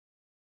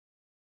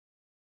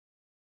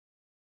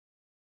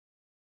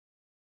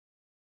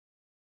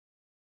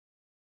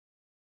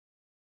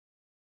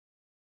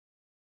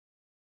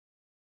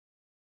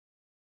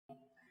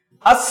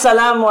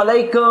अस्सलामु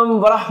अलैकुम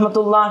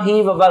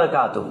वरहमतुल्लाहि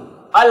वबरकातुहू।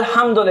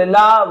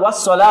 अल्हम्दुलिल्लाह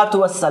वस्सलातु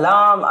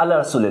वस्सलाम अला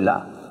रसूलिल्लाह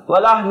व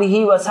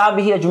अलिहि व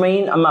सहबिहि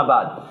अजमईन, अम्मा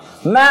बाद।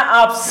 मैं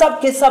आप सब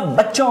के सब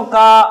बच्चों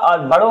का और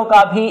बड़ों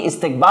का भी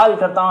इस्तकबाल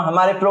करता हूं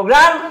हमारे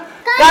प्रोग्राम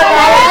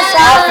कलर्स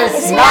ऑफ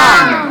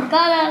इस्लाम।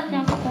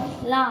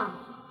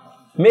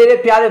 मेरे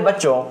प्यारे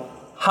बच्चों,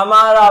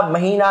 हमारा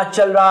महीना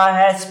चल रहा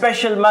है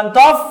स्पेशल मंथ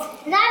ऑफ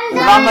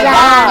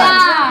रमजान।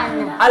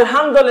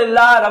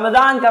 अल्हम्दुलिल्लाह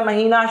रमजान का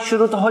महीना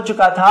शुरू तो हो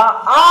चुका था।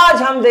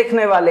 आज हम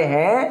देखने वाले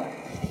हैं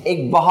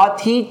एक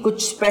बहुत ही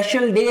कुछ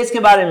स्पेशल डेज के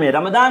बारे में।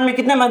 रमजान में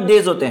कितने मंथ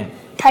डेज होते हैं?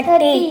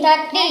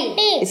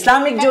 30।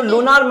 इस्लामिक जो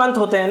लूनार मंथ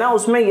होते हैं ना,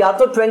 उसमें या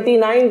तो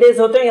 29 डेज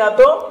होते हैं या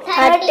तो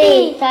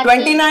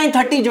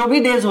 29-30 जो भी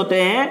डेज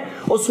होते हैं,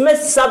 उसमें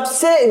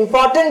सबसे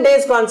इंपॉर्टेंट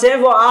डेज कौन से हैं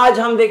वो आज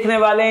हम देखने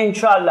वाले हैं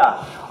इंशाअल्लाह।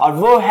 और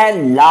वो है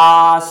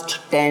लास्ट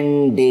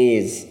 10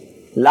 डेज।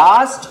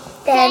 लास्ट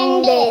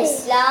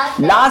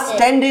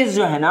 10 डेज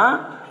जो है ना,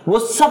 वो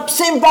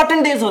सबसे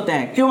इंपॉर्टेंट डेज होते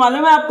हैं। क्यों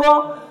मालूम है आपको?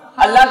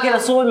 अल्लाह के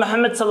रसूल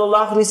मोहम्मद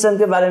सल्लल्लाहु अलैहि वसल्लम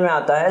के बारे में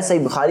आता है, सही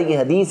बुखारी की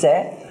हदीस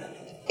है,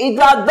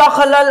 इज़ा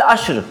दखलल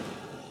अश्र,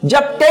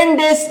 जब 10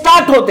 डेज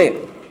स्टार्ट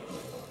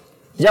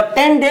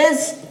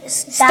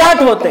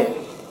होते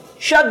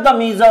शद्द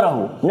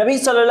मीज़रहु, नबी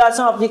सल्लल्लाहु अलैहि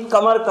वसल्लम अपनी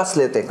कमर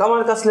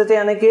कस लेते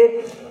यानी कि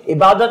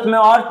इबादत में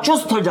और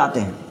चुस्त हो जाते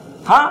हैं।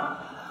 हाँ,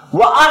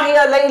 व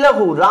आहिया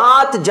लैलहु,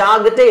 रात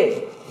जागते।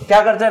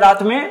 क्या करते हैं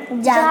रात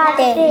में?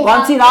 जागते।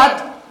 कौन सी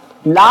रात?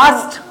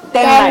 Last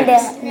 10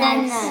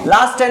 nights.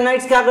 लास्ट 10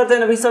 नाइट्स क्या करते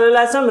हैं नबी सल्लल्लाहु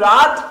अलैहि वसल्लम?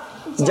 रात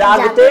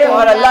जागते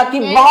और अल्लाह की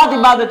बहुत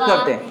इबादत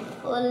करते हैं।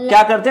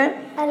 क्या करते हैं?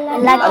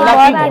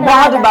 अल्लाह की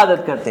बहुत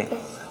इबादत करते हैं।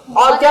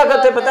 और क्या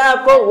करते हैं पता है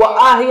आपको? व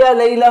आहिया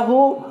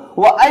लैलहु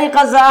व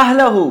अयक़ज़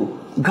अहलहु,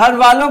 घर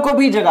वालों को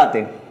भी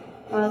जगाते।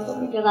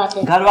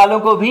 घर वालों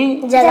को भी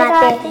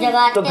जगाते।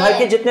 तो घर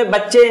के जितने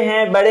बच्चे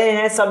हैं, बड़े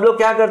हैं, सब लोग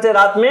क्या करते हैं?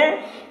 रात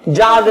में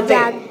जागते।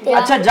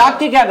 अच्छा, जाग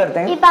के क्या करते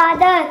हैं?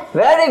 इबादत।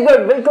 वेरी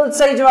गुड, बिल्कुल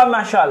सही जवाब,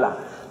 माशाल्लाह।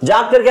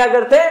 जाग कर क्या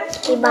करते हैं?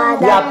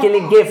 इबादत। ये आपके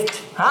लिए गिफ्ट।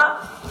 हाँ,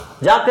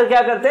 जाग कर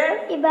क्या करते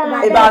हैं?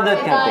 इबादत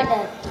करते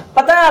हैं।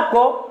 पता है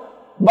आपको,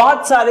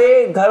 बहुत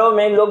सारे घरों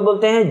में लोग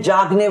बोलते हैं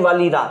जागने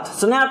वाली रात।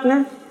 सुने आपने?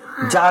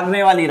 हाँ।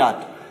 जागने वाली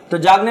रात। तो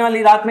जागने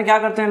वाली रात में क्या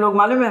करते हैं लोग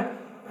मालूम है?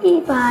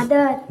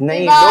 इबादत।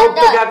 नहीं, लोग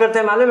तो क्या करते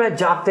हैं मालूम है?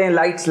 जागते हैं,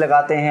 लाइट्स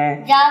लगाते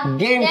हैं,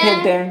 गेम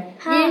खेलते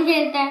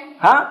हैं।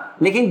 हाँ,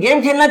 लेकिन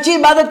गेम खेलना चाहिए,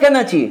 इबादत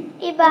करना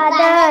चाहिए।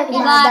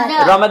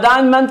 इबादत।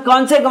 रमजान मंथ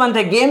कौन से का मंथ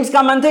है? गेम्स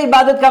का मंथ है,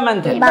 इबादत का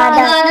मंथ है?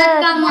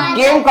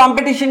 गेम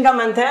कंपटीशन का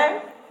मंथ है?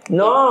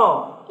 नो,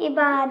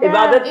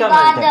 इबादत का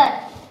मंथ है।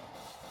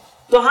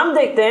 तो हम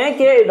देखते हैं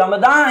कि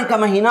रमजान का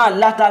महीना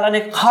अल्लाह ताला ने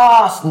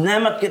खास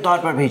नेमत के तौर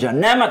पर भेजा।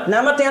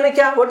 नेमत यानी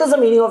क्या? What is the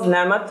meaning of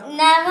नेमत?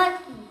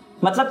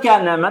 मतलब क्या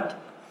नेमत?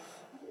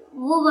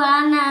 वो बड़ा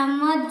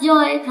नेमत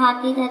जो एक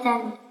हाथी रहता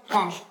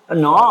है।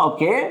 No,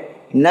 okay.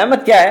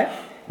 नेमत क्या है?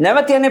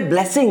 नेमत यानी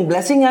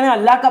ब्लेसिंग यानी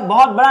अल्लाह का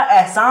बहुत बड़ा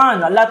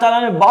एहसान। अल्लाह ताला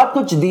ने बहुत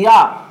कुछ दिया।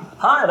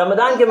 हाँ,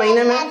 रमजान के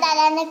महीने में अल्लाह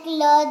ताला ने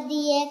क्लोथ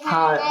दिए,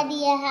 खाना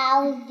दिए,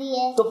 हाउस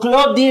दिए। तो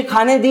क्लोथ दिए,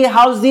 खाने दिए,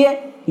 हाउस दिए,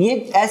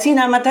 ये ऐसी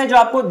नेमत है जो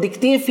आपको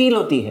दिखती है, फील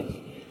होती है।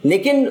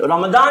 लेकिन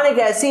रमजान एक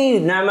ऐसी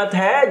नेमत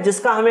है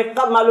जिसका हमें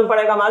कब मालूम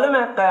पड़ेगा मालूम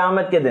है?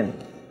 क़यामत के दिन।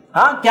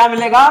 हाँ, क्या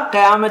मिलेगा?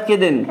 क़यामत के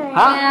दिन।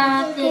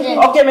 हाँ,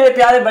 ओके मेरे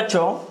प्यारे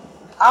बच्चों,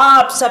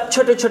 आप सब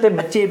छोटे छोटे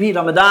बच्चे भी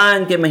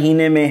रमजान के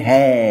महीने में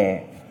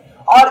हैं।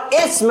 और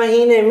इस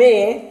महीने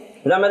में,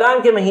 रमजान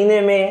के महीने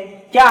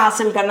में क्या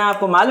हासिल करना है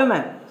आपको मालूम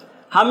है?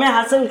 हमें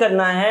हासिल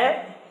करना है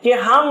कि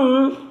हम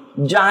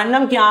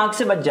जहन्नम की आंख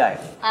से बच जाए।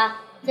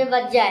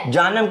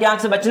 जहन्नम की आंख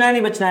से बचना है,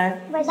 नहीं बचना है?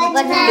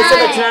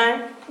 किससे बचना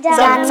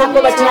है?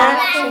 सबको बचना है।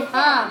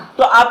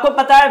 तो आपको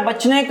पता है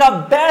बचने का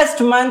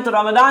बेस्ट मंथ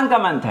रमजान का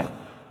मंथ है।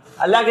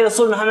 अल्लाह के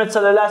रसूल मोहम्मद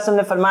सल्लल्लाहु अलैहि वसल्लम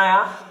ने फरमाया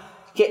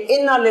कि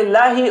इन्ना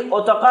लिल्लाहि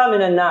उतक़ा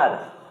मिनन नार,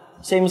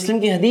 सही मुस्लिम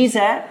की हदीस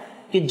है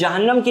कि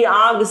जहन्नम की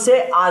आग से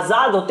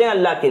आजाद होते हैं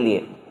अल्लाह के लिए।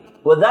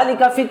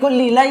 वज़ालिका फ़ी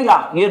कुल्ली लैला,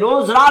 ये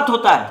रोज रात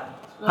होता है।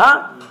 हाँ,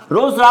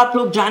 रोज रात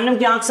लोग जहन्नम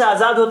की आग से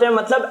आजाद होते हैं।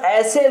 मतलब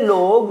ऐसे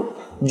लोग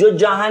जो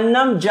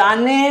जहन्नम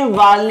जाने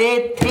वाले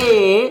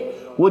थे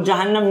वो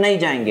जहन्नम नहीं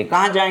जाएंगे।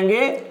 कहाँ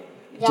जाएंगे?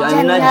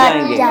 जन्नत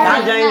जाएंगे।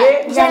 कहाँ जाएंगे?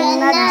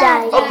 जन्नत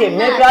जाएंगे। ओके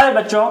मेरे प्यारे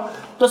बच्चों,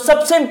 तो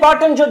सबसे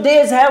इंपॉर्टेंट जो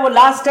डेज है वो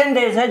लास्ट 10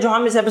 डेज है जो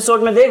हम इस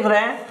एपिसोड में देख रहे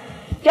हैं।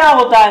 क्या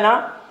होता है ना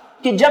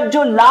कि जब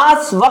जो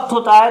लास्ट वक्त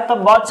होता है तब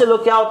बहुत से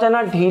लोग क्या होते हैं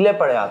ना, ढीले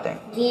पड़ जाते हैं,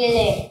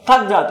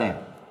 थक जाते हैं।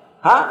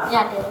 हाँ,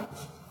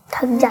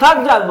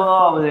 थक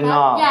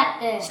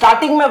जाते।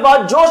 स्टार्टिंग में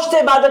बहुत जोश से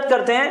इबादत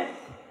करते हैं,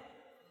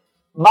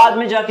 बाद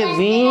में जाके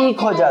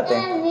वीक हो जाते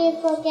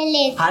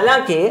हैं।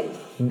 हालांकि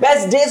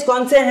बेस्ट डेज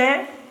कौन से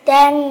हैं?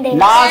 10 days।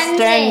 लास्ट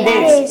 10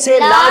 डेज से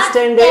last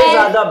 10 days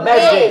are the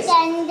best days.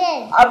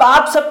 अब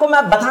आप सबको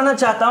मैं बताना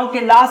चाहता हूं कि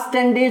लास्ट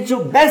 10 डेज जो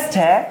बेस्ट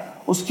है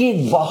उसकी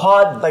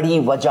बहुत बड़ी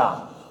वजह,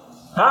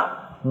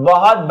 हाँ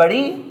बहुत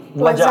बड़ी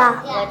वजह।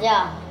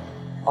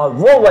 और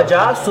वो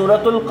वजह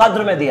सूरतुल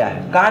कद्र में दिया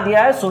है। कहाँ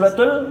दिया है?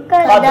 सूरतुल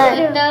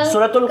कद्र।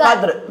 सूरतुल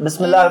कद्र,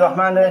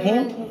 बिस्मिल्लाहिर्रहमानिर्रहीम,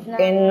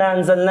 इन्ना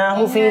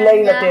अंज़लनाहु फी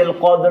लैलतिल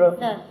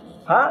क़द्र।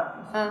 हाँ,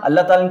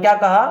 अल्लाह ताला ने क्या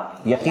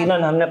कहा?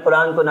 यकीनन हमने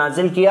कुरान को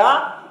नाजिल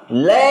किया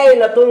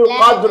लैलतुल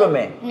कद्र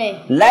में।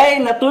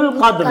 लैलतुल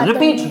कद्र,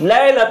 रिपीट,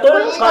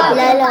 लैलतुल कद्र,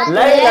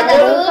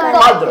 लैलतुल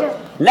कद्र।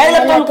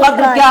 लैलतुल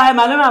कद्र क्या है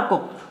मालूम है आपको?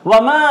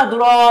 वमा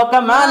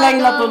अदराका मा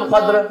लैलतुल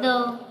कद्र,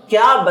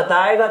 क्या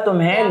बताएगा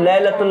तुम्हें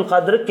लैलतुल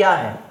कद्र क्या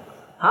है?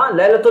 हाँ,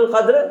 लैलतुल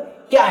कद्र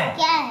क्या है?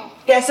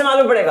 कैसे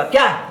मालूम पड़ेगा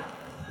क्या है?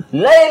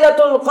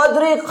 लैलतुल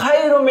कद्र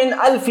खैरु मिन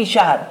अल्फि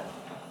शहर,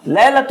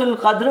 लैलतुल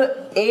कद्र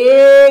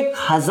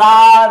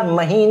 1000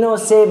 महीनों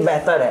से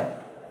बेहतर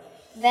है।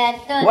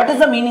 What is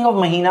the meaning of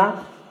महीना?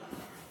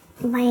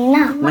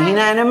 महीना,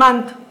 महीना यानी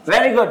मंथ।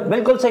 वेरी गुड,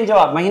 बिल्कुल सही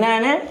जवाब। महीना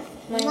यानी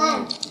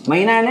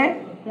महीना यानी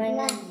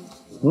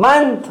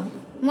मंथ।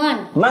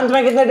 मंथ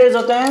में कितने डेज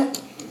होते हैं?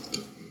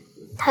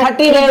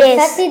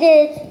 30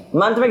 डेज।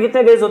 मंथ में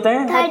कितने डेज होते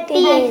हैं?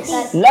 30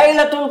 डेज।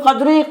 लैलतुल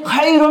कद्र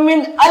खैरु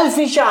मिन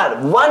अल्फि शहर,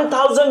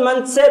 1000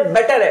 मंथ से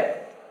बेटर है।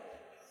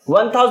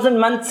 1000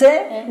 मंथ से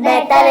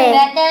बेहतर है।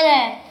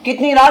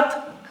 कितनी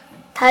रात?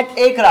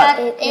 एक रात।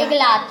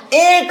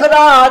 एक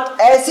रात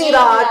ऐसी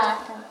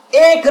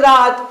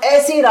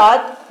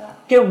रात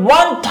कि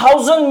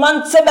 1000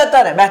 मंथ से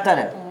बेहतर है। बेहतर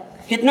है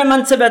कितने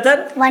मंथ से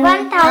बेहतर?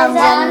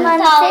 1000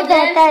 मंथ से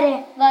बेहतर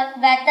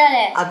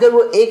है। अगर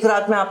वो एक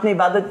रात में आपने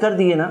इबादत कर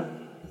दी है ना,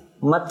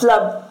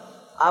 मतलब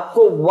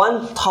आपको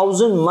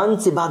 1000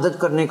 मंथ इबादत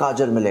करने का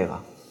अजर मिलेगा।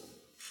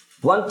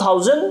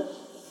 1000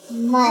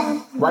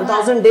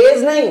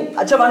 डेज नहीं।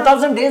 अच्छा,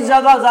 1000 डेज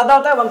ज्यादा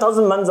होता है,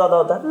 1000 मंथ ज्यादा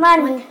होता है?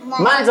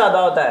 मंथ ज्यादा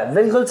होता है,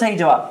 बिल्कुल सही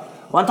जवाब।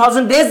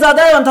 1000 डेज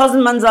ज्यादा है,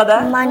 1000 मंथ ज्यादा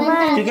है,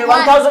 क्योंकि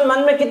 1000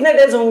 मंथ में कितने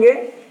डेज होंगे?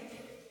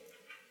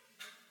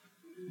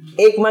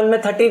 एक मंथ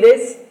में 30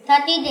 डेज,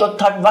 तो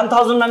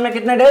 1000 मंथ में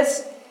कितने डेज?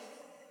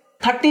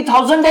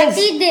 30,000 डेज।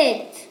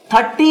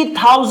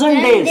 30,000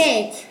 डेज।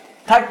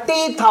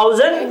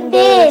 30,000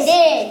 डेज।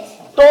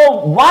 तो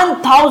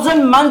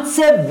 1000 मंथ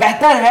से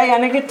बेहतर है,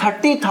 यानी कि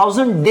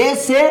 30,000 डेज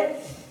से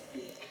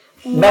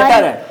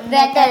बेहतर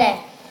है।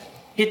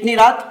 कितनी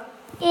रात?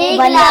 एक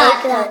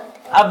रात।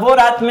 अब वो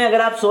रात में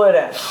अगर आप सोए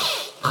रहे,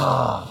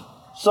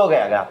 सो गए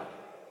अगर आप,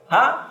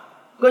 हाँ,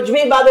 कुछ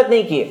भी इबादत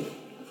नहीं किए,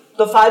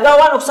 तो फायदा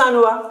हुआ नुकसान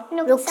हुआ?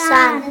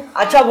 नुकसान।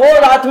 अच्छा, वो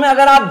रात में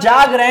अगर आप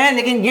जाग रहे हैं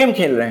लेकिन गेम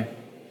खेल रहे हैं,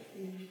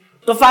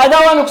 तो फायदा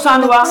हुआ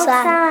नुकसान हुआ?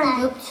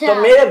 तो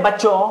मेरे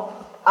बच्चों,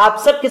 आप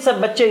सब के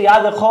सब बच्चे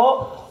याद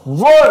रखो,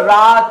 वो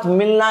रात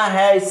मिलना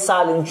है इस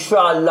साल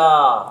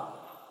इंशाअल्लाह।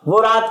 वो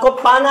रात को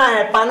पाना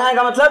है। पाना है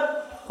का मतलब,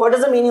 what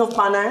is the meaning of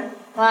पाना है?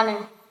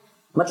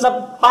 मतलब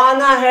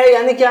पाना है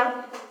यानी क्या?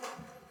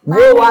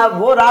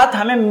 वो रात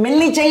हमें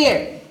मिलनी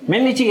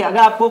चाहिए। अगर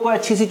आपको कोई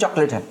अच्छी सी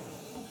चॉकलेट है,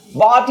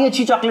 बहुत ही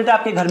अच्छी चॉकलेट है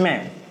आपके घर में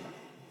है,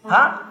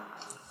 हाँ,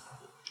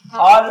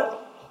 और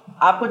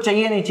आपको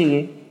चाहिए नहीं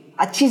चाहिए,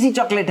 अच्छी सी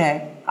चॉकलेट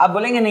है, आप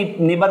बोलेंगे नहीं,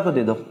 नेबर को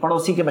दे दो,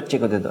 पड़ोसी के बच्चे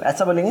को दे दो,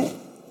 ऐसा बोलेंगे?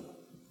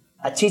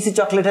 अच्छी सी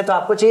चॉकलेट है तो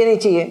आपको चाहिए नहीं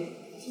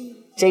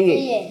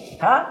चाहिए?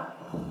 हाँ,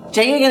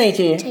 चाहिए कि नहीं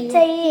चाहिए?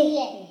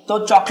 तो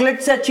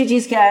चॉकलेट से अच्छी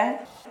चीज क्या है?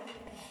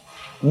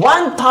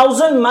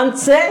 1000 मंथ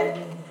से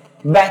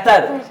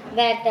बेहतर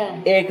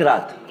एक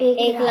रात।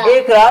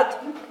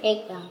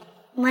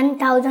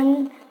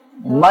 1000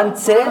 मंथ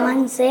से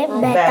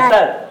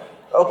बेहतर।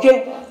 ओके,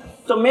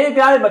 तो मेरे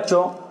प्यारे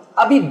बच्चों,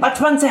 अभी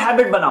बचपन से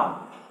हैबिट बनाओ,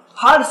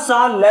 हर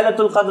साल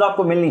लैलतुल कद्र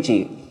आपको मिलनी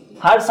चाहिए।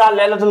 हर साल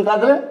लैलतुल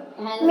कद्र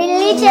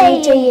मिलनी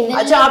चाहिए।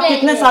 अच्छा, आप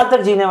कितने साल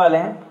तक जीने वाले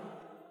हैं?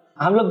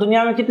 हम लोग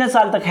दुनिया में कितने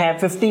साल तक हैं?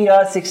 50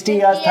 ईयर्स, 60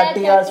 ईयर्स, 30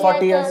 ईयर्स,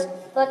 40 ईयर्स?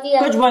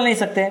 कुछ बोल नहीं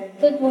सकते?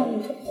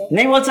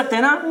 नहीं बोल सकते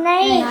ना?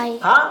 नहीं।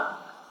 हाँ,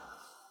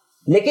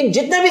 लेकिन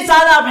जितने भी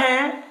साल आप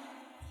हैं,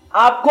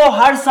 आपको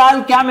हर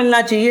साल क्या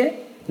मिलना चाहिए?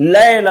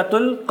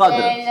 लैलतुल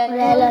कद्र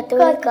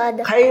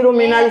खैरु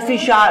मिन अल्फि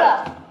शहर,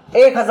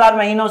 1000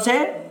 महीनों से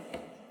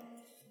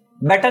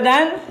बेटर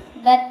देन।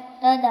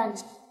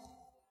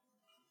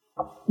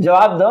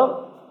 जवाब दो।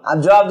 आप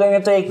जवाब देंगे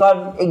तो एक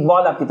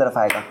बॉल आपकी तरफ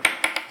आएगा।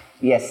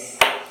 Yes,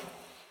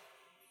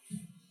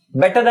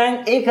 better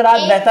than. एक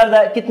रात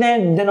बेहतर कितने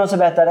दिनों से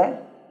बेहतर है?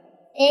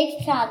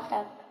 एक साल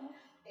तक।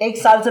 एक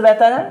साल से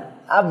बेहतर है।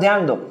 आप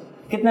ध्यान दो,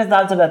 कितने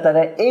साल से बेहतर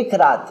है? एक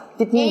रात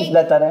कितनी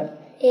बेहतर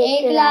है?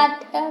 एक रात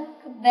तक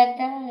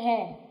बेहतर है।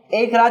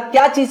 एक रात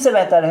क्या चीज से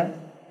बेहतर है?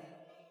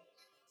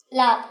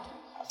 रात।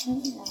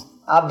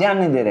 आप ध्यान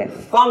नहीं दे रहे,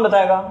 कौन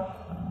बताएगा?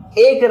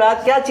 एक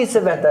रात क्या चीज से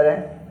बेहतर है?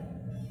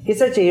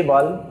 किसे चाहिए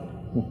बॉल?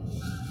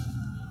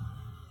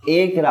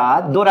 एक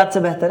रात, 2 रात से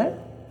बेहतर है?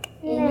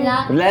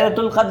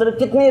 लैलतुल कद्र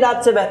कितनी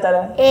रात से बेहतर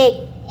है? एक।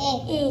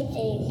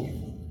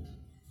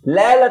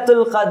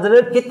 लैलतुल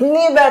कद्र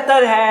कितनी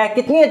बेहतर है?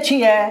 कितनी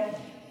अच्छी है?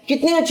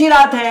 कितनी अच्छी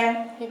रात है?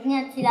 कितनी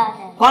अच्छी रात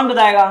है? कौन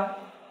बताएगा?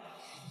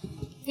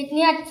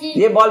 कितनी अच्छी।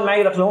 ये बॉल मैं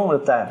ही रख लूंगा,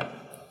 लगता है।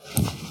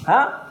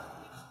 हाँ,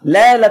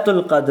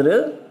 लैलतुल कद्र,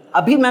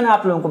 अभी मैंने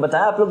आप लोगों को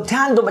बताया, आप लोग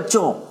ध्यान दो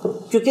बच्चों,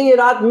 क्योंकि ये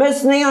रात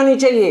मिस नहीं होनी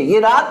चाहिए। ये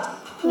रात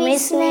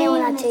मिस नहीं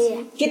होना चाहिए।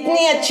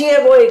 कितनी अच्छी है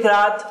वो एक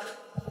रात?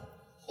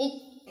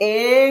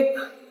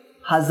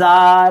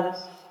 1000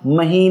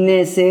 महीने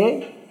से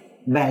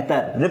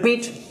बेहतर।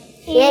 रिपीट।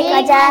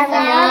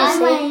 1000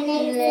 महीने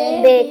से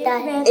बेहतर।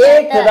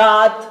 एक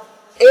रात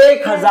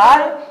 1000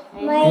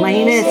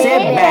 महीने से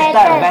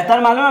बेहतर। बेहतर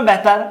मालूम है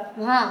बेहतर?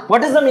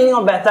 What is the meaning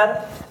of बेहतर?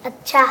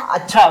 अच्छा।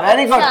 अच्छा,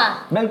 वेरी गुड,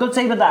 बिल्कुल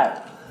सही बताया।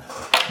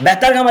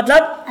 बेहतर का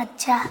मतलब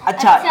अच्छा।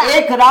 अच्छा।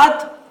 एक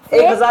रात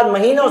 1000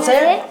 महीनों से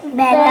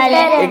बेहतर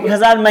है।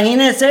 1000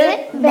 महीने से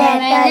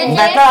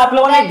बेहतर। आप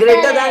लोगों ने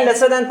ग्रेटर देन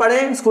लेसर देन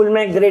पढ़े स्कूल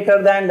में?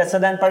 ग्रेटर देन लेसर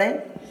देन पढ़े?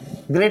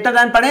 ग्रेटर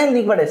देन पढ़े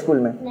नहीं पढ़े स्कूल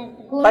में?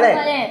 पढ़े।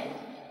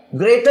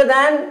 Greater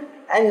than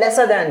and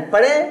lesser than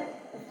पढ़े?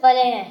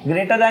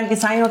 ग्रेटर देन की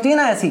साइन होती है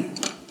ना ऐसी।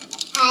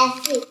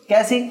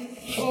 कैसी?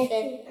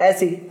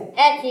 ऐसी।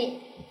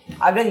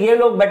 अगर ये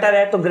लोग बेटर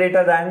है तो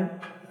ग्रेटर देन,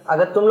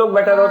 अगर तुम लोग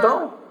बेटर हो तो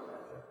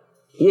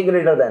ये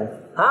ग्रेटर देन।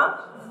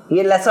 हाँ,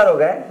 ये लेसर हो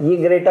गए, ये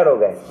ग्रेटर हो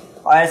गए,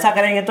 और ऐसा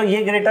करेंगे तो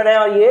ये ग्रेटर है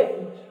और ये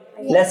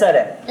लेसर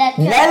है।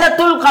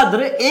 लैलतुल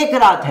कद्र एक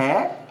रात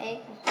है,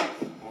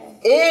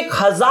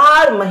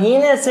 1000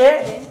 महीने से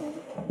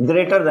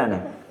ग्रेटर देन है,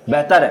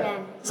 बेहतर है।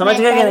 समझ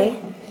गए कि नहीं?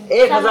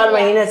 1000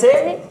 महीने से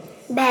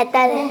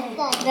बेहतर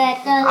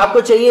है।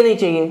 आपको चाहिए नहीं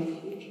चाहिए?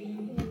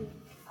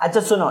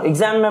 अच्छा सुनो,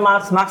 एग्जाम में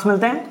मार्क्स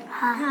मिलते हैं।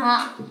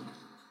 हाँ।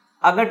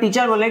 अगर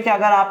टीचर बोले कि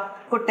अगर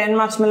आपको 10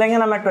 मार्क्स मिलेंगे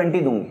ना मैं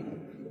 20 दूंगी,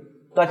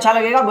 तो अच्छा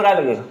लगेगा बुरा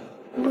लगेगा?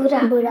 बुरा।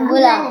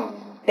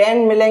 10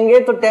 मिलेंगे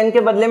तो 10 के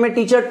बदले में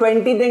टीचर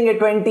 20 देंगे।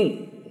 20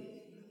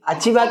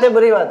 अच्छी बात है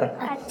बुरी बात है?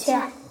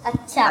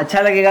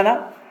 अच्छा लगेगा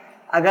ना?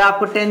 अगर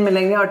आपको 10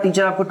 मिलेंगे और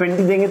टीचर आपको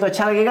 20 देंगे तो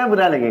अच्छा लगेगा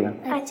बुरा लगेगा?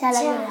 अच्छा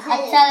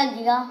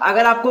लगेगा।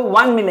 अगर आपको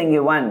 1 मिलेंगे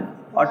 1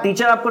 और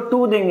टीचर आपको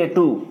 2 देंगे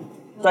 2,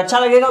 तो अच्छा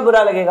लगेगा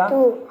बुरा लगेगा?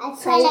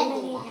 अच्छा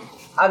लगेगा।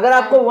 अगर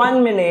आपको 1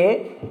 मिले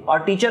और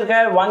टीचर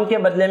कहे 1 के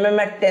बदले में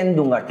मैं 10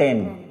 दूंगा,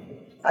 10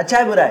 अच्छा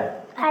है बुरा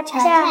है? अच्छा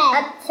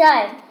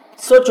है।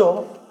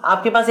 सोचो,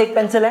 आपके पास एक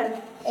पेंसिल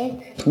है,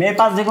 मेरे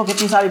पास देखो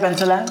कितनी सारी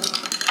पेंसिल है।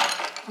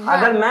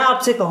 अगर मैं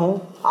आपसे कहूं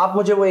आप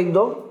मुझे वो एक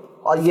दो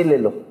और ये ले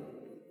लो,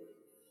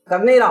 कर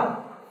नहीं रहा हूं,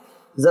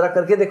 जरा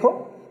करके देखो,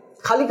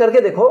 खाली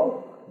करके देखो,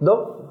 दो,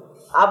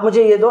 आप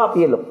मुझे ये दो, आप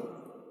ये लो,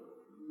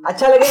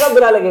 अच्छा लगेगा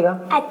बुरा लगेगा?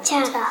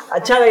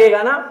 अच्छा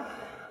लगेगा ना?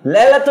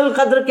 लैलतुल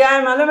कद्र क्या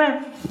है मालूम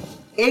है?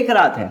 एक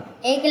रात है,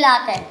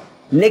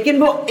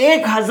 लेकिन वो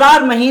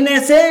 1000 महीने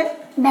से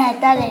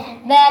बेहतर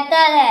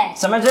है।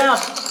 समझ रहे हैं आप?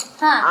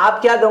 हाँ। आप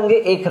क्या दोगे?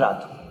 एक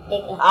रात।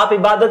 आप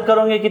इबादत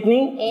करोगे कितनी?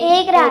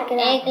 एक रात।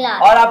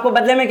 और आपको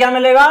बदले में क्या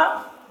मिलेगा?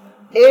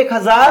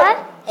 1000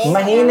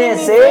 महीने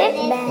से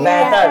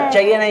बेहतर।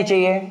 चाहिए नहीं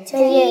चाहिए?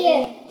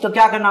 तो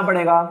क्या करना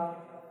पड़ेगा?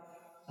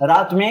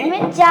 रात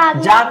में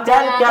जाग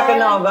क्या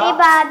करना होगा?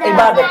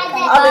 इबादत।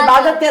 अब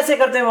इबादत कैसे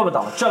करते हैं वो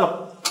बताओ। चलो,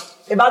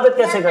 इबादत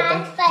कैसे करते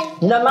हैं?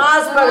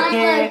 नमाज पढ़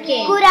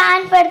के,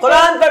 कुरान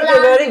पढ़ के,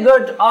 वेरी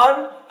गुड।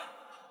 और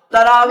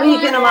तरावी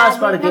की नमाज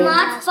पढ़ के,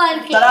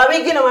 तरावी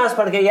की नमाज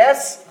पढ़ के,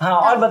 यस। हाँ,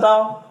 और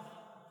बताओ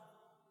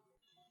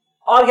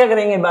और क्या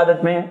करेंगे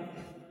इबादत में?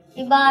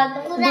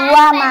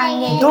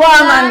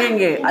 दुआ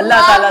मांगेंगे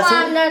अल्लाह ताला से,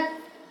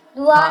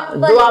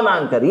 दुआ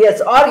मांगकर,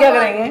 यस। और क्या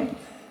करेंगे?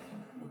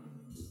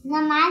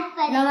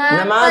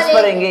 नमाज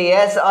पढ़ेंगे,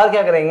 यस। और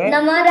क्या करेंगे?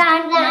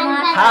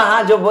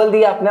 हाँ, जो बोल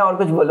दिया आपने, और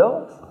कुछ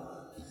बोलो।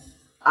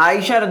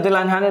 आयशा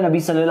रज़ियल्लाहु अन्हा ने नबी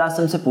सल्लल्लाहु अलैहि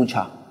वसल्लम से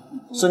पूछा,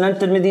 सुनन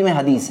तिर्मिज़ी में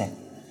हदीस है,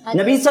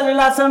 नबी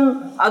सल्लल्लाहु अलैहि वसल्लम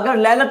अगर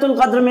लैलतुल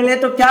कद्र मिले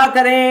तो क्या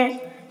करें?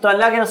 तो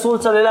अल्लाह के रसूल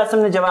सल्लल्लाहु अलैहि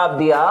वसल्लम ने जवाब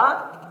दिया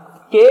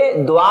कि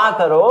दुआ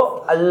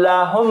करो,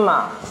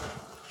 अल्लाहुम्मा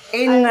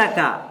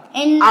इन्नका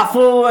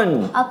अफून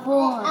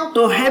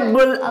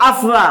तुहिब्बुल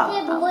अफ़्वा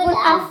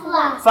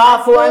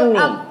फ़ाफ़ु अन्नी।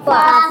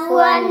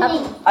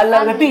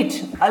 अल्लाह रिपीट,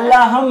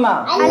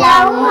 अल्लाहुम्मा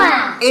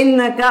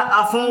इन्नका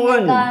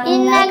अफून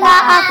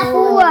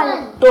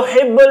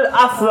तुहिब्बुल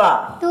अफ़्वा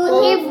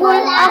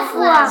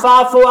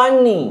फ़ाफ़ु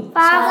अन्नी।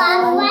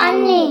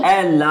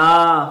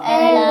 अल्लाह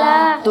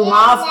तू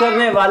माफ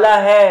करने वाला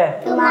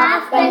है,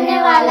 माफ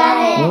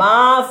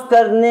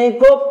करने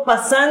को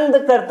पसंद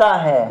करता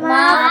है,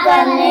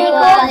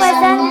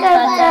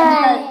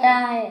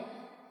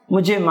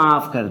 मुझे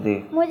माफ कर दे।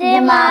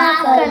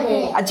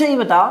 अच्छा ये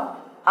बताओ,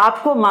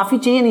 आपको माफी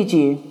चाहिए नहीं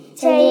चाहिए?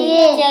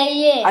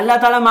 चाहिए। अल्लाह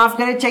ताला माफ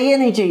करे, चाहिए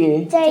नहीं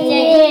चाहिए?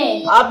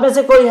 आप में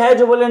से कोई है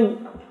जो बोले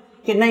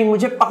कि नहीं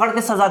मुझे पकड़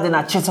के सजा देना,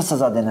 अच्छे से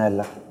सजा देना,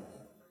 अल्लाह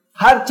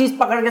हर चीज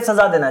पकड़ के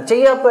सजा देना,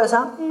 चाहिए आपको?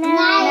 ऐसा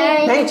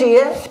नहीं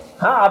चाहिए।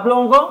 हाँ, आप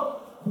लोगों को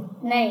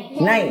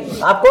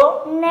नहीं।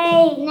 आपको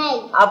नहीं।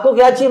 आपको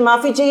क्या चाहिए?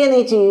 माफी चाहिए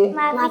नहीं चाहिए?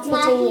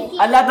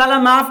 अल्लाह ताला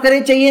माफ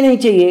करे, चाहिए नहीं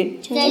चाहिए?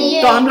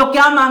 तो हम लोग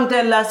क्या मांगते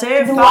हैं अल्लाह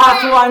से?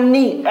 फ़ाफ़ु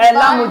अन्नी,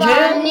 अल्लाह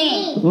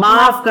मुझे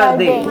माफ कर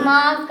दे।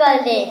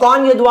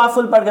 कौन ये दुआ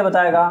फुल पढ़ के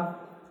बताएगा?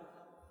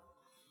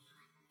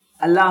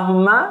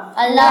 अल्लाहुम्मा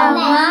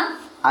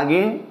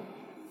आगे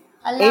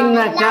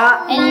इन्नका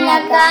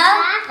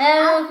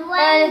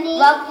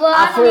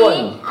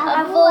अफ़ून।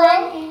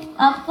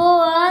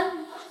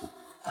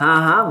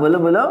 हाँ बोलो।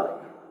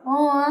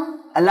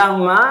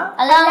 अल्लाहुम्मा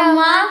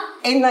अल्लाहुम्मा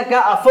इन्नका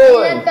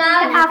अफूवन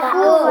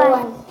अफूवन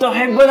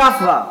तुहिब्बुल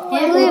अफ़्वा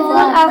तुहिब्बुल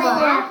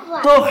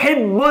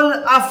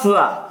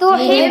अफ़्वा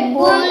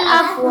तुहिब्बुल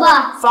अफ़्वा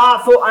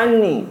फ़ाफ़ु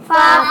अन्नी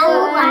फ़ाफ़ु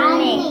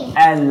अन्नी।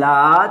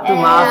 अल्लाह तू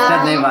माफ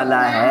करने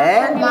वाला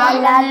है,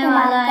 अल्लाह तू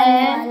माफ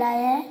करने वाला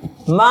है,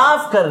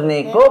 माफ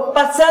करने को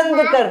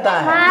पसंद करता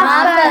है,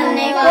 माफ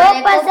करने को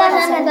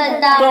पसंद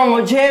करता है, तो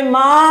मुझे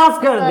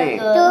माफ कर दे।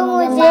 तो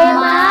मुझे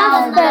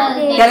माफ कर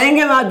दे।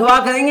 करेंगे वहाँ दुआ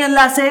करेंगे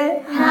अल्लाह से।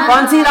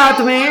 कौन सी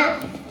रात में?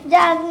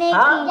 जागने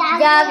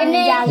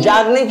की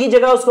जागने की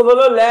जगह उसको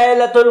बोलो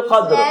लैलतुल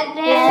क़द्र,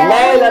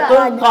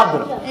 लैलतुल क़द्र।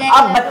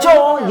 अब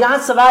बच्चों यहाँ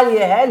सवाल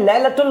ये है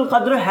लैलतुल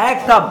क़द्र है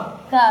कब?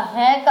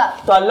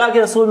 तो अल्लाह के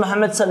रसूल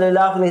मोहम्मद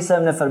सल्लल्लाहु अलैहि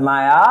वसल्लम ने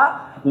फरमाया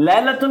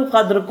लैलतुल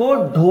क़द्र को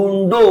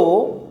ढूंढो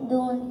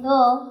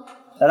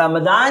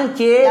रमजान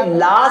के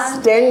लास्ट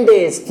 10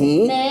 डेज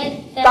की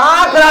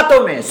ताक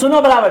रातों में।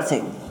 सुनो बराबर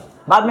से,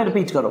 बाद में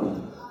रिपीट करो।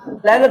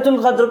 लैलतुल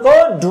क़द्र को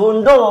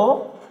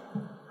ढूंढो,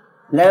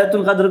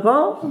 लैलतुल क़द्र को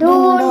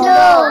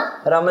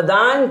ढूंढो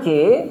रमजान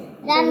के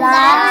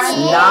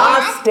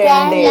लास्ट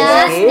 10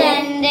 डेज के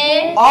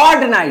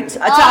ऑड नाइट्स।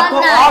 अच्छा आपको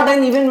ऑड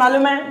एंड इवन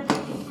मालूम है?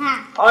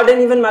 ऑड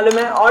एंड इवन मालूम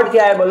है? ऑड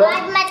क्या है बोलो?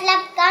 मतलब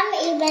कम,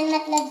 इवन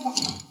मतलब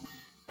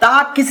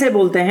ताक किसे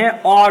बोलते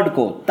हैं? ऑड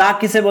को। ताक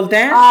किसे बोलते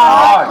हैं?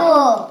 ऑड।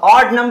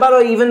 ऑड नंबर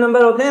और इवन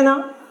नंबर होते हैं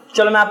ना।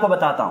 चलो मैं आपको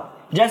बताता हूँ।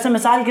 जैसे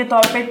मिसाल के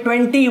तौर पे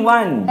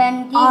 21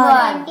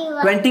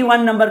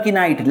 नंबर की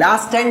नाइट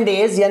लास्ट 10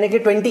 डेज यानी कि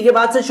 20 के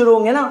बाद से शुरू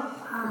होंगे ना।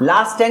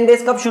 लास्ट 10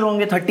 डेज कब शुरू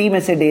होंगे? 30 में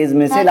से डेज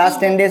में से लास्ट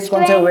 10 डेज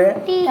कौन से हुए?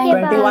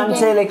 21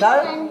 से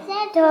लेकर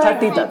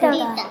 30 तक।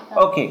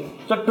 ओके,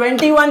 तो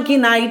 21 की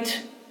नाइट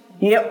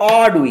ये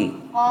ऑड हुई।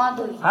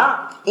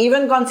 हाँ,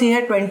 इवन कौन सी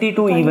है?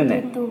 22 इवन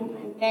है।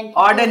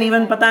 ऑड एंड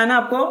इवन पता है ना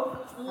आपको?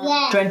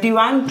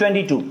 21,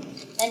 22।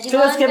 फिर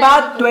उसके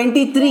बाद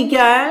 23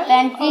 क्या है?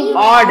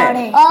 ऑड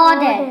है।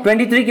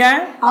 23 क्या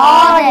है?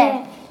 ऑड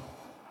है।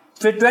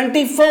 फिर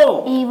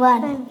 24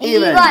 इवन।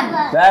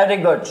 Very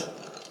good.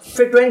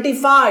 फिर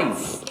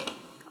 25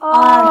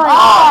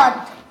 ऑड।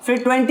 फिर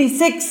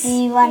 26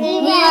 इवन।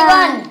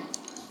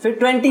 फिर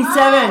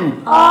 27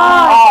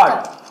 ऑड।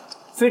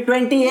 फिर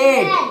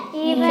 28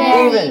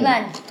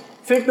 इवन।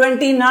 फिर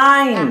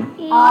 29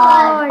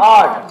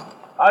 ऑड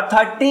और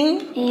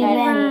 30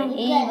 इवन।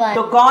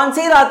 तो कौन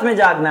सी रात में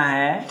जागना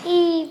है?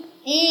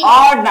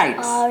 Odd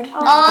nights.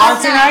 कौन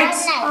सी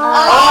नाइट्स?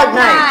 Odd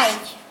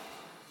nights.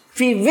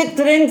 फी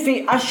वित्रिन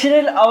फी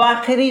अशरिल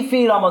अवाखिरी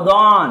फी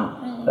रमजान,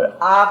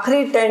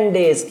 आखिरी 10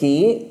 डेज की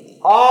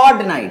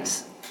ऑड नाइट्स,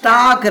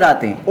 ताक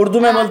रातें। उर्दू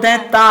में बोलते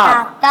हैं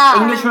ताक,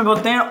 इंग्लिश में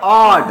बोलते हैं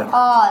ऑड।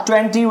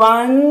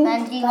 21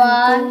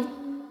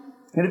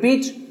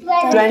 रिपीट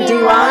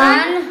 21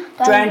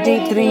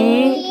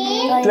 23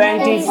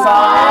 25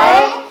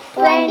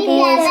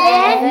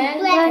 27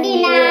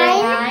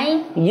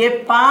 29 ये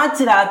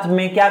 5 रात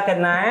में क्या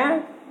करना है?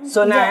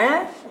 सोना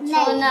है,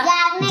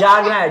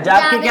 जागना है।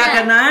 जाग के क्या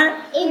करना है?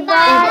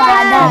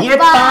 ये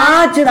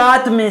 5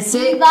 रात में से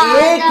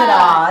एक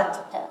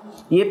रात,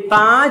 ये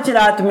 5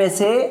 रात में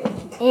से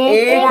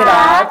एक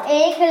रात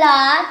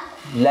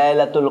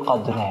लैलतुल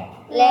क़द्र है।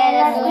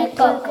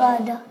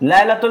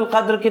 लैलतुल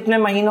क़द्र कितने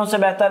महीनों से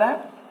बेहतर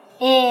है?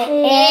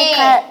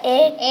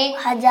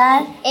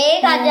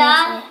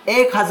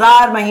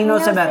 1000 महीनों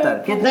से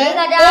बेहतर। कितने?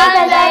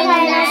 1000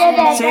 महीनों से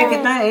बेहतर से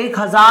कितना?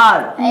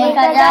 1000।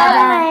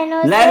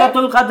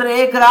 लैलतुल क़द्र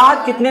एक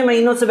रात कितने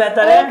महीनों से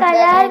बेहतर है?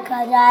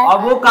 1000। और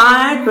वो कहाँ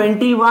है?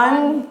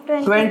 21,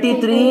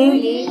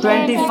 23,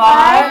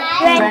 25,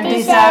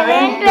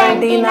 27,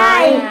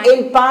 29।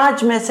 इन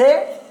 5 में से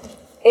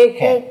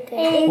एक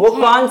है। वो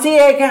कौन सी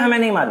एक है हमें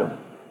नहीं मालूम,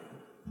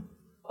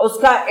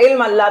 उसका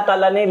इल्म अल्लाह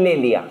ताला ने ले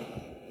लिया।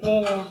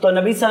 तो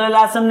नबी सल्लल्लाहु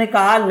अलैहि वसल्लम ने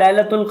कहा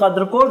लैलतुल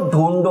क़द्र को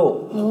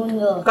ढूंढो।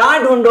 कहाँ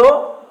ढूंढो?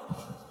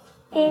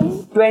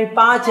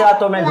 5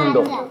 रातों में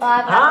ढूंढो।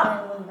 हाँ,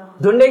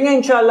 ढूंढेंगे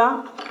इंशाल्लाह।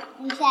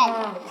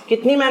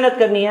 कितनी मेहनत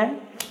करनी है?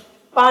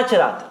 5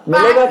 रात।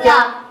 मिलेगा क्या?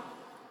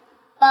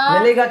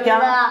 मिलेगा क्या?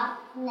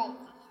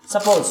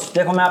 सपोज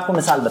देखो मैं आपको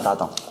मिसाल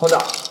बताता हूँ। खुदा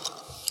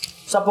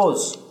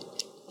सपोज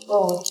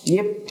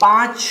ये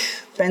 5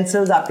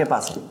 पेंसिल्स आपके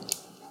पास है।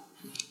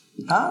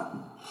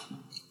 हाँ,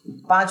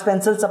 5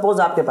 पेंसिल सपोज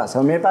आपके पास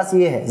है और मेरे पास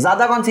ये है।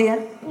 ज्यादा कौन सी है?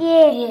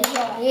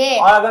 ये।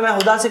 और अगर मैं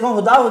हुदा से कहूँ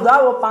हुदा हुदा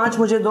वो 5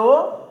 मुझे दो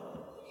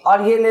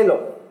और ये ले लो,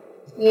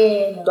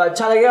 तो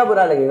अच्छा लगेगा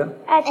बुरा लगेगा?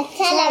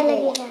 अच्छा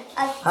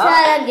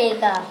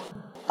लगेगा।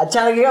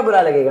 अच्छा लगेगा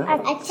बुरा लगेगा?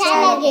 अच्छा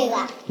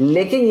लगेगा।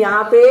 लेकिन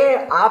यहाँ पे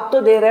आप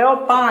तो दे रहे हो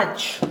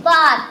 5,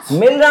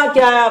 मिल रहा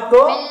क्या है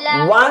आपको?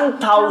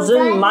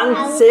 1000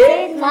 मंथ से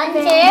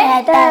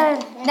बेहतर।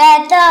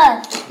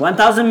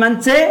 1000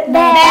 मंथ से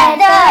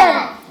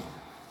बेहतर।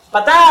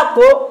 पता है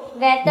आपको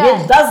ये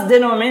 10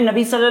 दिनों में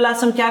नबी सल्लल्लाहु अलैहि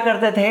वसल्लम क्या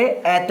करते थे?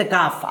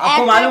 एतकाफ।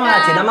 आपको मालूम होना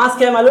चाहिए। नमाज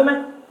क्या है मालूम है?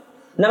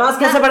 नमाज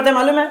कैसे पढ़ते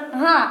मालूम है?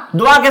 हाँ।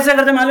 दुआ कैसे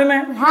करते मालूम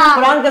है? हाँ।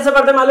 कुरान कैसे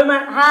पढ़ते मालूम है?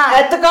 हाँ।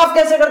 एतकाफ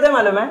कैसे करते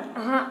मालूम है?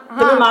 हाँ।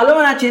 तुम्हें मालूम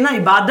होना चाहिए ना,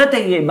 इबादत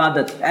है ये,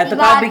 इबादत।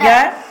 एतकाफ भी क्या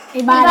है?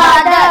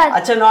 इबादत।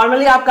 अच्छा,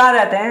 नॉर्मली आप कहाँ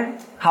रहते हैं?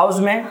 हाउस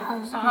में?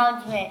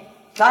 हाउस में।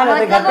 कहाँ रहते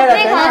हैं? घर पे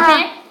रहते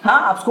हैं? हाँ,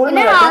 आप स्कूल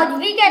में रहते हाउस हैं?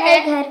 भी कहते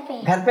हैं। घर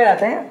पे। घर पे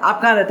रहते हैं।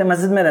 आप कहाँ रहते हैं?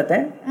 मस्जिद में रहते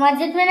हैं?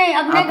 मस्जिद में नहीं,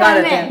 अपने आप कहाँ घर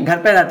रहते हैं? में। घर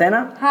पे रहते हैं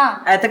ना?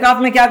 हाँ। एतकाफ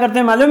में क्या करते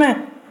हैं मालूम है?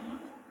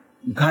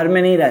 घर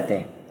में नहीं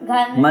रहते,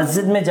 घर में।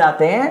 मस्जिद में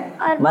जाते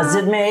हैं।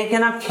 मस्जिद में एक है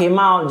ना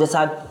खेमा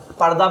जैसा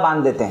पर्दा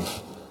बांध देते हैं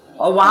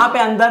और वहां पे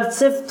अंदर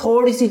सिर्फ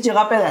थोड़ी सी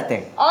जगह पे रहते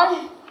हैं। और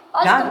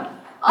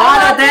कहाँ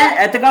रहते हैं?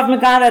 एतकाफ में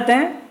कहाँ रहते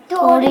हैं?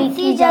 थोड़ी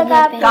सी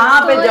जगह पे।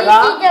 कहाँ पे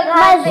जगह?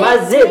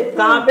 मस्जिद।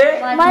 कहाँ पे?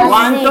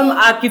 मस्जिद।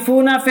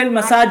 आकिफूना फिल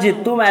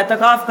मसाजिद, तुम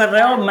एतकाफ कर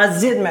रहे हो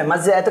मस्जिद में।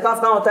 मस्जिद,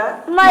 एतकाफ कहाँ होता है?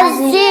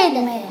 मस्जिद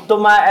में। तो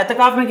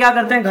एतकाफ में क्या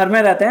करते हैं? घर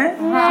में रहते हैं?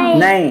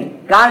 नहीं।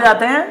 कहाँ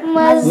जाते हैं?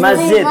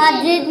 मस्जिद।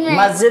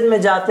 मस्जिद में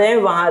जाते हैं,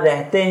 वहाँ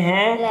रहते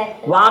हैं।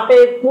 वहाँ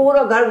पे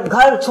पूरा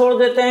घर छोड़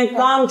देते हैं,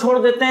 काम छोड़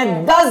देते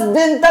हैं, 10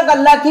 दिन तक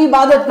अल्लाह की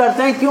इबादत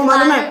करते हैं। क्यों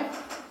मालूम है?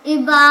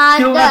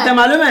 क्यों करते हैं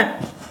मालूम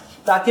है?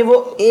 ताकि वो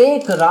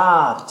एक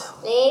रात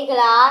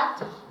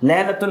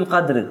लैलतुल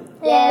कद्र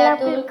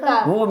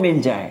वो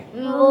मिल जाए।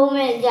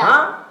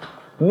 हाँ,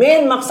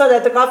 मेन मकसद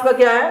एतकाफ का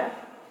क्या है?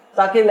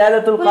 ताकि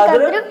लैलतुल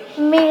कद्र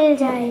मिल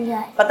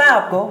जाए। पता है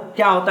आपको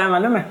क्या होता है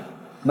मालूम है?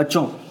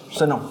 बच्चों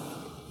सुनो,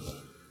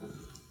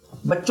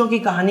 बच्चों की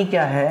कहानी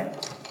क्या है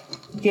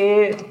कि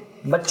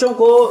बच्चों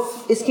को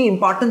इसकी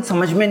इंपॉर्टेंस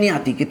समझ में नहीं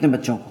आती। कितने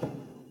बच्चों को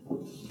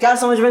क्या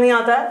समझ में नहीं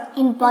आता है?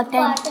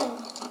 इम्पोर्टेंट।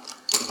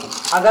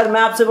 अगर मैं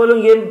आपसे बोलूं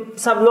ये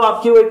सब लो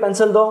आपकी वो एक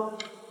पेंसिल दो,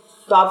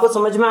 तो आपको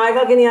समझ में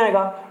आएगा कि नहीं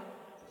आएगा?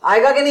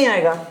 आएगा कि नहीं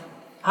आएगा?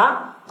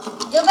 हाँ,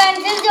 जो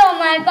पेंसिल जो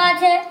हमारे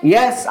पास है।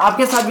 यस,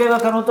 आपके साथ भी अगर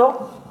करूं तो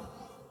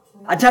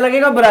अच्छा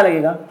लगेगा बुरा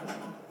लगेगा?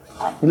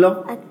 लो,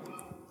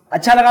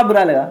 अच्छा लगा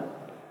बुरा लगा?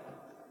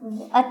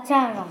 अच्छा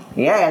लगा।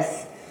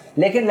 यस,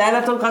 लेकिन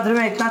लैलतुल कद्र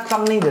में इतना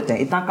कम नहीं देते,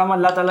 इतना कम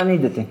अल्लाह ताला नहीं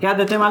देते। क्या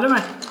देते हैं मालूम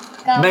है?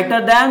 Better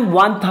than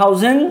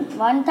 1000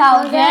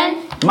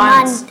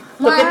 months.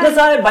 तो कितने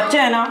सारे बच्चे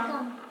हैं ना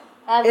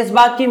इस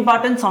बात की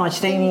इंपॉर्टेंस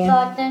समझते ही नहीं है।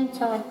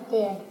 समझते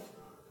हैं।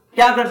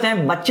 क्या करते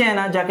हैं बच्चे हैं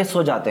ना, जाके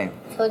सो जाते हैं।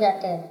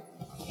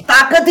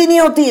 ताकत ही नहीं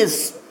होती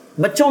इस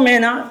बच्चों में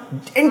ना।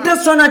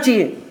 इंटरेस्ट होना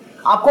चाहिए।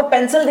 आपको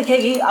पेंसिल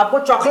दिखेगी, आपको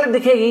चॉकलेट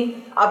दिखेगी,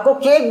 आपको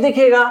केक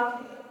दिखेगा,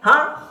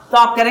 हाँ, तो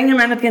आप करेंगे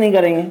मेहनत के नहीं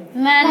करेंगे?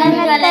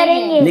 मेहनत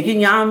करेंगे। लेकिन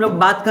यहाँ हम लोग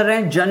बात कर रहे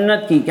हैं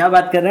जन्नत की। क्या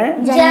बात कर रहे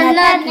हैं?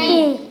 जन्नत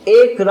की।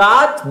 एक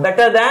रात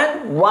बेटर देन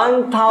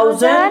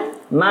 1000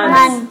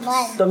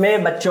 मंथ्स। तो मेरे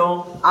बच्चों,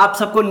 आप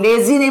सबको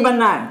लेजी नहीं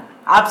बनना है।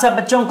 आप सब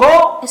बच्चों को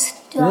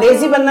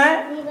लेजी बनना है?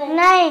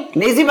 नहीं।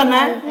 लेजी बनना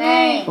है?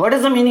 नहीं। What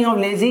is the meaning of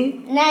lazy?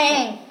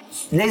 नहीं।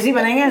 लेजी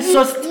बनेंगे?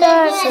 सुस्त।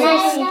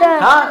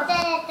 हाँ,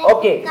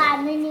 ओके।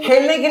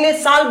 खेलने के लिए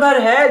साल भर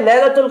है।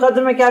 लैलतुल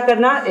कद्र में क्या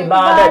करना?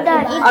 इबादत।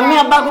 अम्मी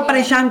अब्बा को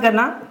परेशान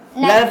करना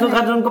लैलतुल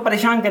कद्र उनको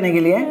परेशान करने के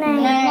लिए?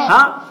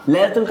 हाँ,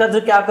 लैलतुल कद्र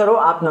क्या करो?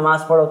 आप नमाज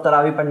पढ़ो,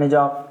 तरावी पढ़ने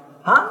जाओ।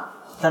 हाँ,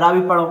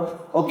 तरावी पढ़ो।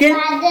 ओके,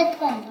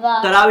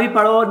 तरावी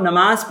पढ़ो,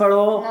 नमाज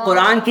पढ़ो,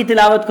 कुरान की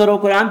तिलावत करो।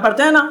 कुरान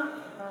पढ़ते हैं ना?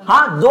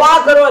 हाँ, दुआ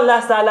करो अल्लाह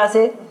ताला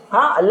से।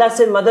 हाँ, अल्लाह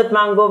से मदद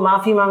मांगो,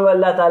 माफी मांगो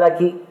अल्लाह ताला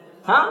की।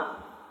 हाँ,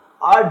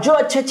 और जो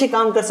अच्छे अच्छे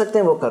काम कर सकते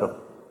हैं वो करो।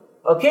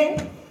 ओके,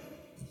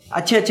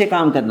 अच्छे अच्छे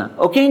काम करना।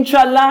 ओके,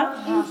 इंशाल्लाह,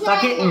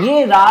 ताकि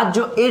ये रात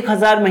जो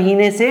 1000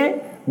 महीने से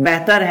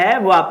बेहतर है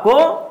वो आपको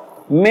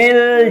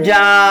मिल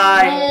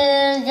जाए।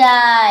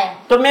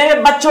 तो मेरे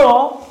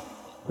बच्चों,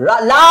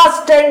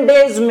 लास्ट 10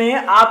 डेज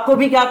में आपको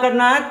भी क्या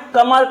करना है?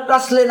 कमर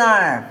कस लेना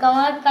है।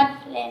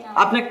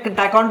 आपने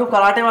टाइकोंडो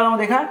कराटे वालों को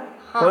देखा है?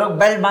 वो लोग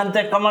बेल्ट बांधते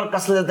हैं, कमर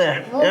कस लेते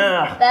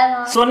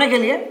हैं सोने के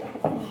लिए।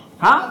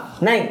 हाँ,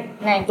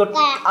 नहीं। तो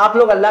आप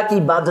लोग अल्लाह की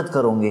इबादत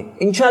करोगे,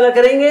 इंशाल्लाह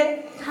करेंगे।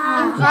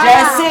 हाँ।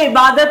 जैसे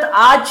इबादत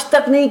आज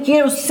तक नहीं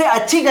की उससे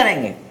अच्छी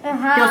करेंगे।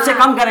 हाँ। कि उससे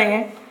कम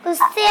करेंगे?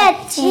 उससे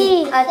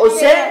अच्छी।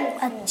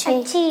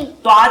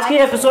 तो आज के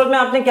एपिसोड में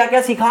आपने क्या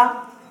क्या सीखा?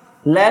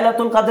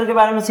 लैलतुल कद्र के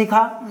बारे में सीखा।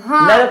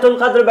 हाँ। लैलतुल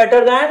कद्र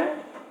बेटर देन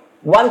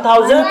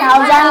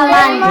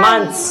 1000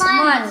 मंथ्स।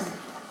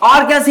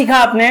 और क्या सीखा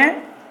आपने?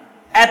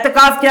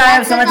 एतकाफ क्या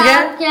है समझ गए?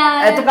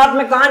 एतकाफ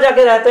में कहाँ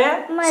जाके रहते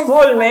हैं?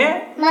 स्कूल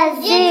में।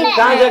 मस्जिद।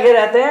 कहाँ जाके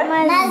रहते हैं?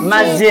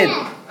 मस्जिद।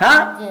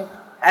 हाँ,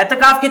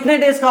 एतकाफ कितने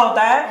डेज का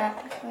होता है?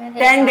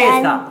 10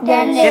 डेज का।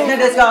 कितने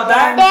डेज का होता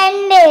है? 10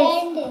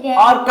 डेज।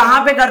 और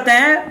कहाँ पे करते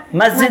हैं?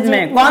 मस्जिद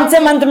में। कौन से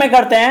मंथ में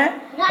करते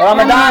हैं?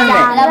 रमजान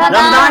में।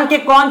 रमजान के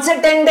कौन से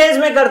 10 डेज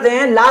में करते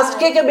हैं? लास्ट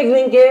के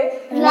बिगिनिंग के?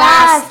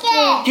 लास्ट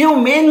के। क्यों?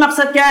 मेन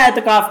मकसद क्या है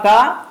एतकाफ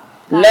का?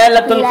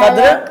 लैलतुल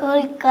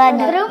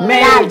कद्र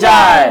मिल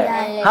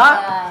जाए। हाँ,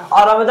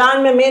 और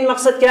रमजान में मेन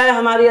मकसद क्या है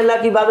हमारी अल्लाह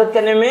की इबादत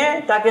करने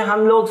में? ताकि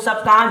हम लोग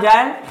सब कहाँ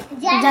जाए?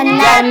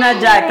 जन्नत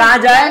जाए। कहाँ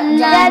जाए?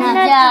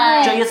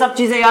 जन्नत। तो ये सब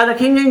चीजें याद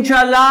रखेंगे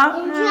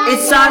इंशाल्लाह।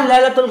 इस साल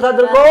लैलतुल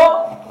कद्र को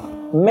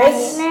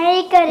मिस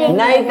नहीं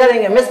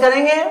करेंगे। मिस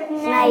करेंगे?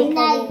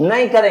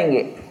 नहीं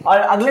करेंगे। और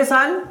अगले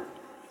साल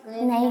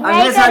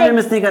भी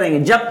मिस नहीं करेंगे।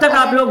 जब तक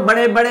आप लोग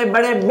बड़े बड़े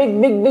बड़े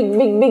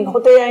बिग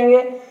होते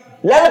जाएंगे,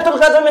 लैलतुल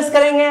कद्र मिस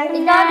करेंगे?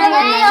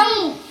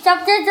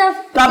 सबसे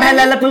कब है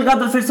लैलतुल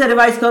कद्र? फिर से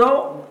रिवाइज करो।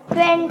 21,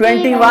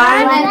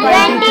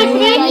 23,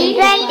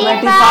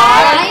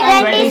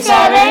 25,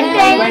 27,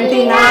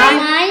 29।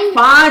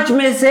 5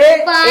 में से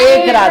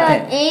एक रात है।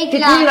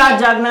 कितनी रात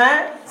जागना है?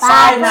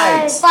 5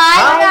 नाइट्स।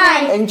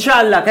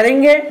 इंशाअल्लाह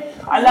करेंगे।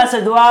 अल्लाह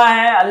से दुआ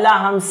है अल्लाह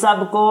हम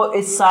सबको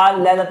इस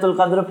साल लैलतुल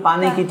क़द्र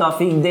पाने की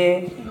तौफीक दे।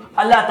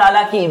 अल्लाह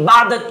ताला की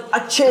इबादत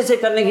अच्छे से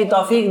करने की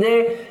तौफीक दे।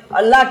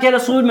 अल्लाह के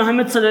रसूल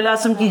मोहम्मद सल्लल्लाहु अलैहि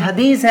वसल्लम की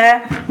हदीस है,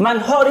 मन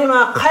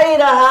हुरिमा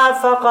खैरहा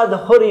फक़द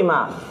हुरिमा,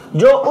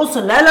 जो उस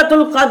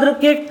लैलतुल क़द्र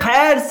के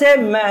खैर से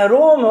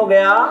महरूम हो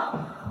गया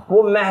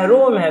वो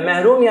महरूम है।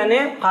 महरूम यानी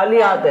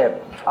खाली हाथ है,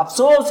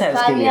 अफसोस है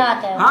उसके लिए।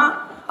 हाँ,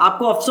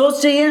 आपको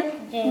अफसोस चाहिए?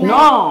 नो,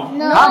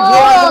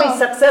 हाँ,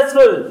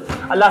 सक्सेसफुल।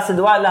 अल्लाह से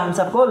दुआ अल्लाह हम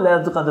सबको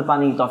लैलतुल क़द्र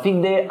पाने की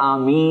तौफीक दे।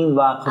 आमीन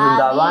व आखिर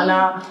दावाना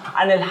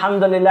अनिल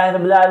हम्दुलिल्लाहि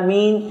रब्बिल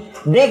आलमीन।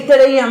 देखते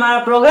रहिए हमारा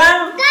प्रोग्राम।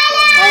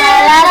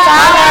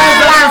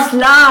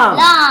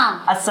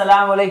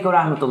 अस्सलाम वालेकुम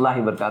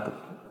रहमतुल्लाहि व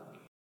बरकातुहू।